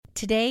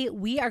Today,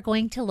 we are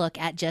going to look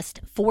at just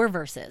 4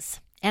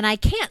 verses. And I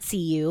can't see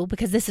you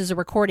because this is a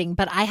recording,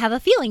 but I have a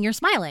feeling you're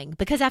smiling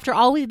because after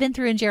all we've been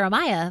through in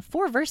Jeremiah,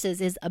 4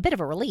 verses is a bit of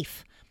a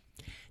relief.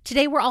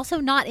 Today, we're also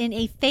not in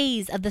a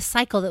phase of the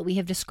cycle that we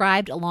have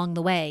described along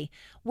the way.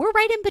 We're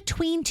right in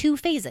between 2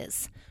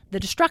 phases, the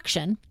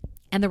destruction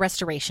and the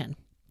restoration.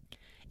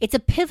 It's a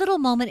pivotal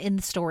moment in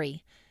the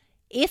story.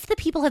 If the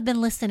people have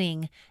been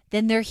listening,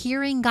 then they're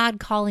hearing God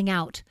calling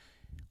out,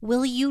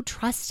 "Will you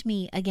trust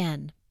me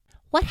again?"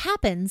 What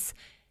happens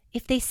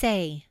if they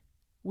say,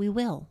 "We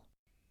will"?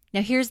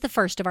 Now here's the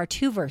first of our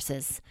 2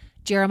 verses,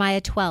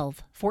 Jeremiah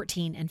 12,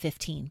 14 and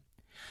 15.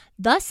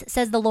 "Thus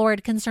says the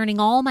Lord concerning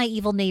all my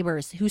evil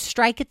neighbors who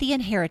strike at the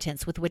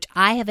inheritance with which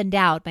I have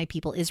endowed my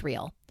people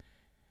Israel."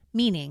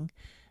 Meaning,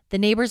 the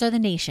neighbors are the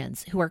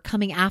nations who are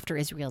coming after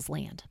Israel's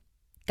land.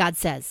 God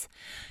says,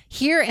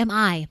 "Here am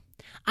I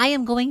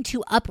am going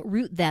to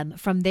uproot them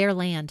from their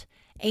land,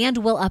 and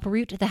will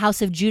uproot the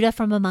house of Judah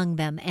from among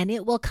them. And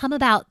it will come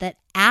about that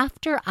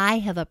after I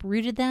have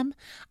uprooted them,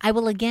 I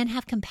will again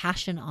have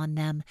compassion on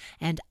them,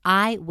 and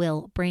I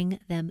will bring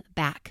them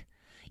back,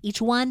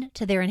 each one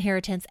to their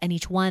inheritance and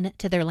each one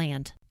to their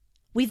land."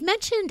 We've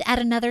mentioned at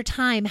another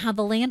time how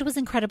the land was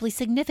incredibly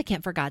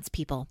significant for God's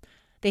people.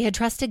 They had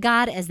trusted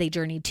God as they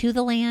journeyed to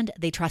the land.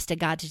 They trusted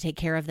God to take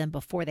care of them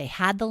before they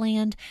had the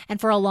land. And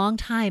for a long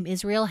time,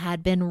 Israel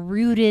had been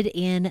rooted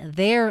in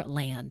their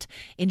land,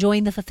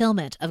 enjoying the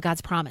fulfillment of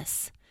God's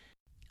promise.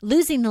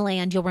 Losing the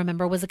land, you'll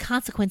remember, was a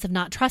consequence of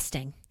not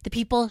trusting. The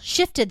people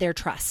shifted their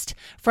trust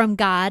from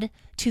God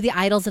to the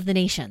idols of the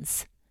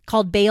nations,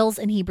 called Baals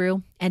in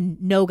Hebrew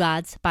and No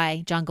Gods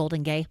by John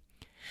Goldingay.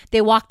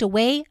 They walked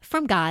away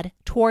from God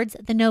towards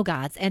the no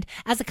gods, and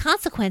as a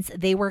consequence,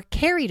 they were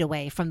carried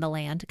away from the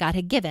land God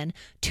had given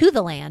to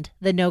the land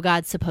the no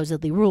gods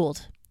supposedly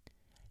ruled.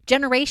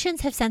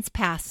 Generations have since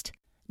passed.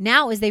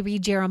 Now, as they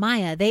read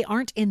Jeremiah, they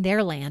aren't in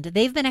their land.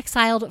 They've been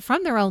exiled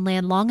from their own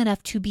land long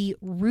enough to be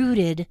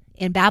rooted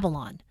in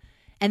Babylon,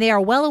 and they are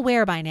well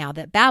aware by now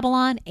that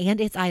Babylon and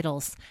its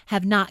idols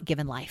have not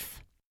given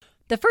life.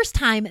 The first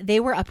time they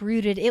were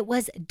uprooted, it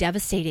was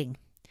devastating.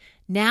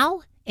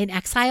 Now, in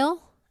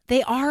exile,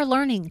 they are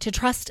learning to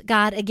trust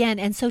God again.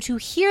 And so to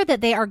hear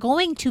that they are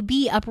going to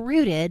be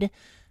uprooted,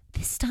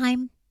 this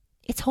time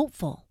it's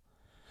hopeful.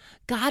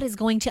 God is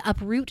going to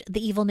uproot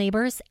the evil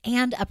neighbors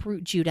and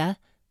uproot Judah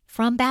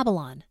from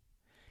Babylon.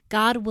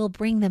 God will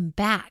bring them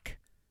back,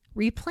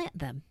 replant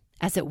them,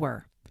 as it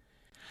were.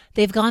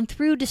 They've gone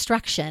through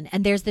destruction,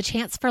 and there's the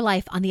chance for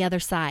life on the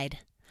other side.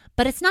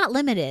 But it's not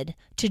limited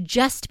to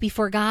just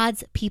before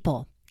God's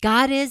people.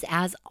 God is,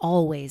 as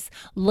always,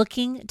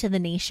 looking to the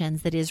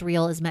nations that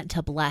Israel is meant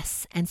to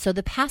bless. And so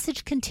the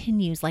passage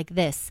continues like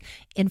this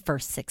in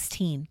verse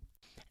 16.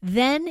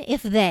 "Then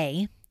if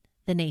they,"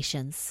 the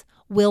nations,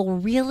 "will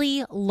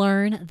really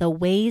learn the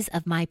ways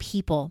of my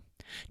people,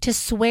 to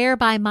swear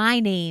by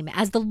my name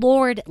as the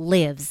Lord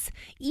lives,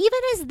 even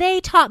as they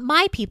taught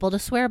my people to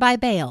swear by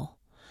Baal,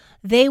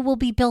 they will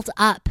be built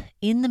up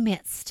in the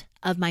midst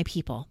of my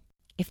people,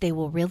 if they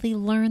will really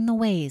learn the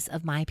ways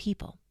of my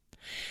people."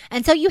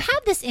 And so you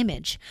have this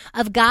image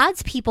of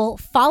God's people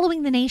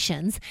following the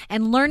nations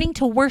and learning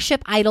to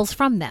worship idols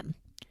from them.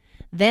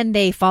 Then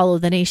they follow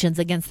the nations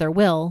against their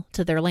will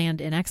to their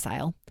land in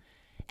exile.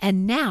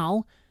 And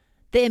now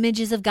the image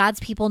is of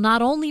God's people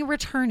not only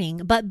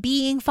returning, but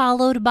being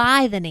followed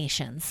by the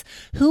nations,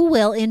 who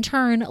will in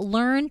turn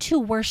learn to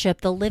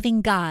worship the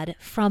living God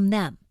from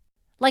them.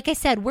 Like I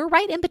said, we're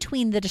right in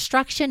between the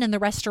destruction and the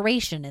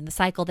restoration in the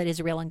cycle that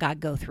Israel and God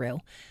go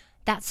through.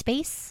 That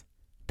space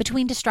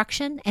between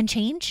destruction and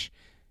change,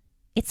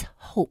 it's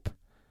hope.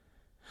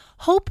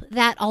 Hope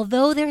that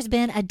although there's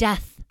been a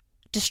death,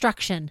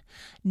 destruction,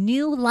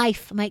 new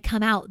life might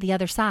come out the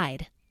other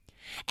side.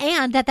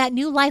 And that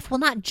new life will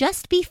not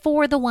just be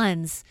for the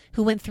ones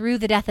who went through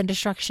the death and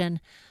destruction,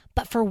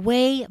 but for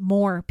way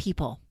more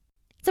people.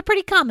 It's a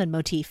pretty common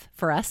motif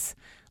for us: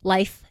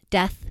 life,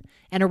 death,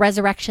 and a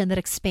resurrection that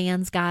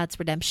expands God's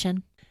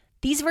redemption.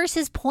 These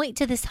verses point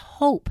to this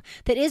hope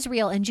that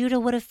Israel and Judah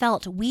would have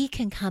felt. We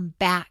can come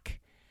back.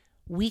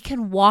 We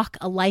can walk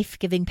a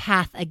life-giving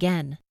path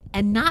again.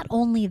 And not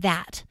only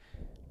that,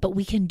 but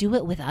we can do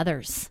it with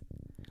others.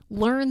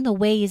 Learn the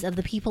ways of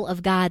the people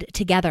of God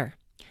together.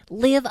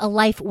 Live a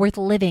life worth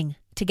living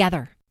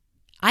together.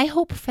 I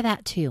hope for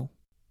that too.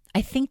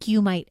 I think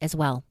you might as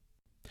well.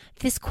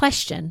 This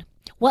question,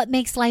 what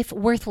makes life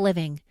worth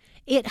living?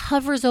 It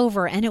hovers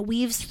over and it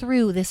weaves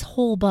through this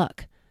whole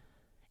book.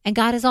 And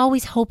God is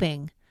always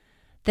hoping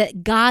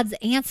that God's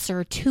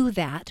answer to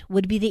that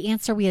would be the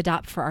answer we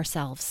adopt for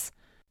ourselves,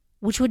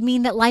 which would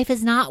mean that life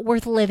is not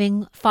worth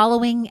living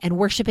following and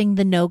worshiping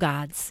the no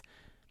gods.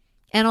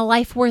 And a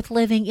life worth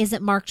living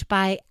isn't marked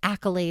by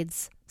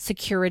accolades,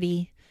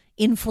 security,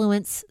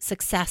 influence,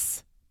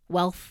 success,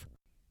 wealth.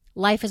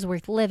 Life is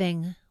worth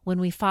living when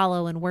we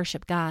follow and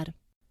worship God.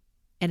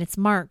 And it's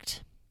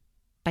marked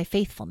by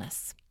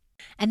faithfulness.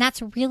 And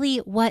that's really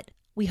what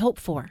we hope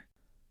for,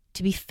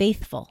 to be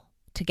faithful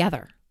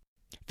together.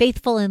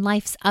 Faithful in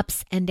life's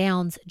ups and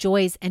downs,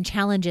 joys and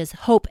challenges,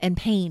 hope and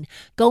pain,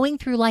 going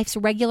through life's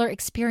regular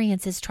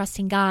experiences,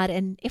 trusting God,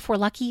 and if we're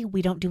lucky,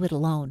 we don't do it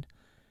alone.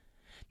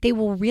 They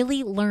will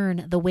really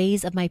learn the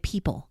ways of my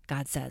people,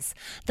 God says,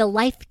 the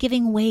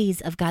life-giving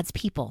ways of God's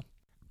people.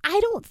 I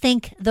don't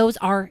think those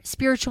are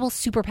spiritual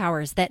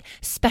superpowers that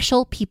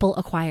special people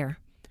acquire.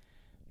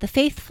 The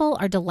faithful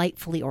are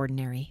delightfully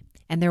ordinary,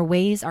 and their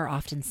ways are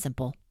often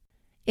simple.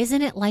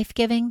 Isn't it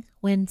life-giving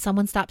when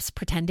someone stops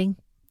pretending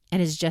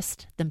and is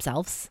just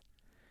themselves?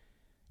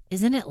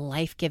 Isn't it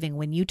life-giving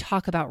when you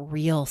talk about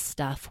real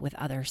stuff with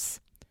others?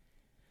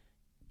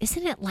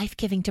 Isn't it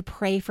life-giving to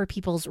pray for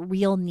people's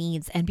real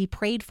needs and be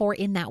prayed for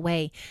in that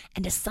way,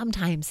 and to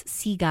sometimes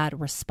see God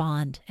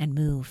respond and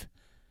move?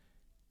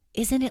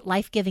 Isn't it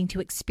life-giving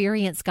to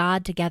experience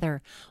God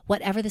together,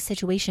 whatever the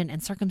situation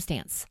and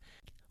circumstance?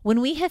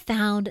 When we have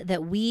found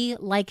that we,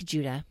 like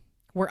Judah,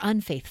 were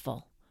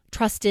unfaithful,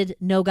 trusted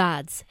no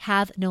gods,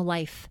 have no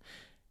life,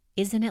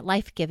 isn't it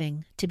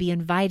life-giving to be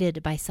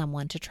invited by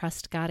someone to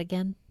trust God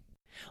again?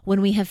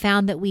 When we have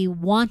found that we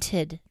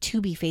wanted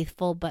to be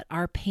faithful, but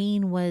our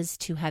pain was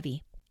too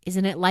heavy,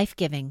 isn't it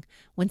life-giving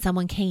when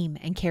someone came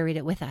and carried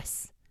it with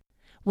us?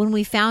 When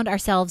we found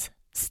ourselves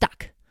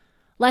stuck,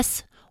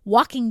 less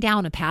walking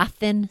down a path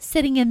than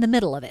sitting in the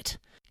middle of it,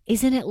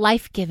 isn't it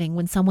life-giving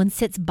when someone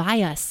sits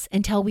by us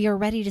until we are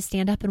ready to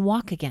stand up and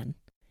walk again?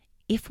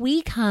 If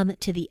we come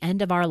to the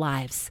end of our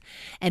lives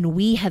and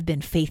we have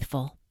been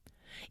faithful,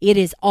 it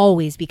is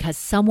always because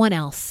someone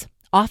else,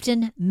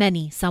 often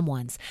many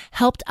someones,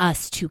 helped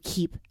us to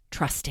keep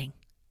trusting.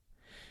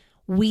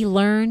 We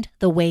learned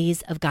the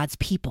ways of God's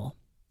people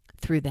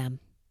through them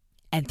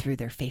and through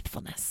their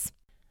faithfulness.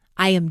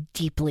 I am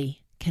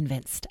deeply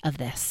convinced of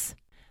this.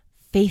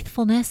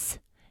 Faithfulness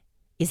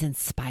is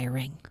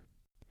inspiring.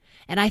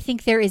 And I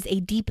think there is a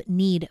deep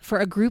need for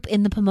a group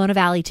in the Pomona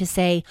Valley to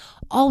say,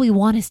 all we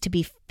want is to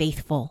be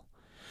faithful.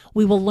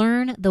 We will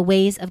learn the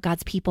ways of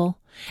God's people,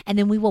 and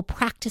then we will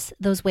practice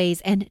those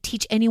ways and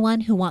teach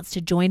anyone who wants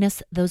to join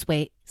us those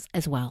ways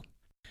as well.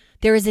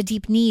 There is a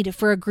deep need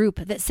for a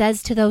group that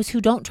says to those who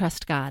don't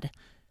trust God,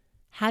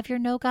 have your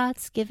no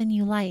gods given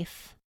you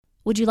life?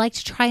 Would you like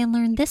to try and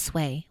learn this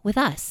way with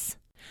us?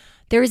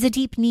 There is a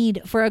deep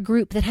need for a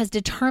group that has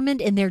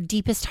determined in their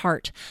deepest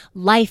heart,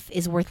 life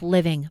is worth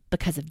living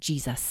because of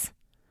Jesus.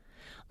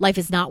 Life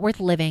is not worth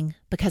living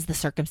because the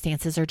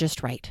circumstances are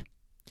just right.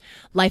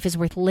 Life is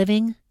worth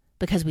living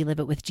because we live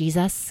it with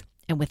Jesus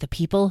and with the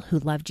people who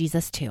love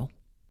Jesus too.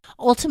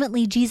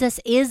 Ultimately, Jesus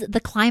is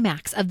the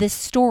climax of this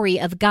story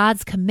of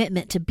God's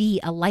commitment to be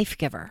a life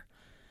giver.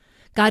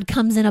 God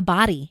comes in a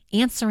body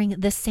answering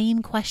the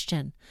same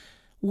question,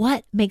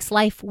 what makes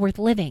life worth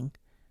living?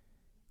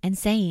 And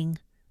saying,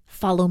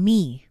 follow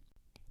me.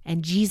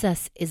 And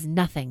Jesus is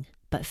nothing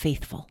but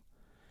faithful.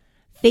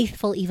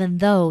 Faithful even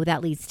though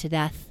that leads to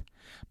death,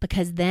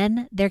 because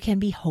then there can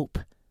be hope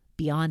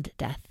beyond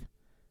death.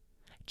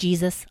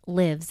 Jesus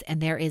lives,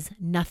 and there is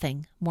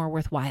nothing more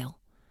worthwhile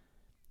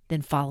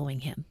than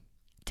following him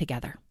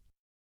together.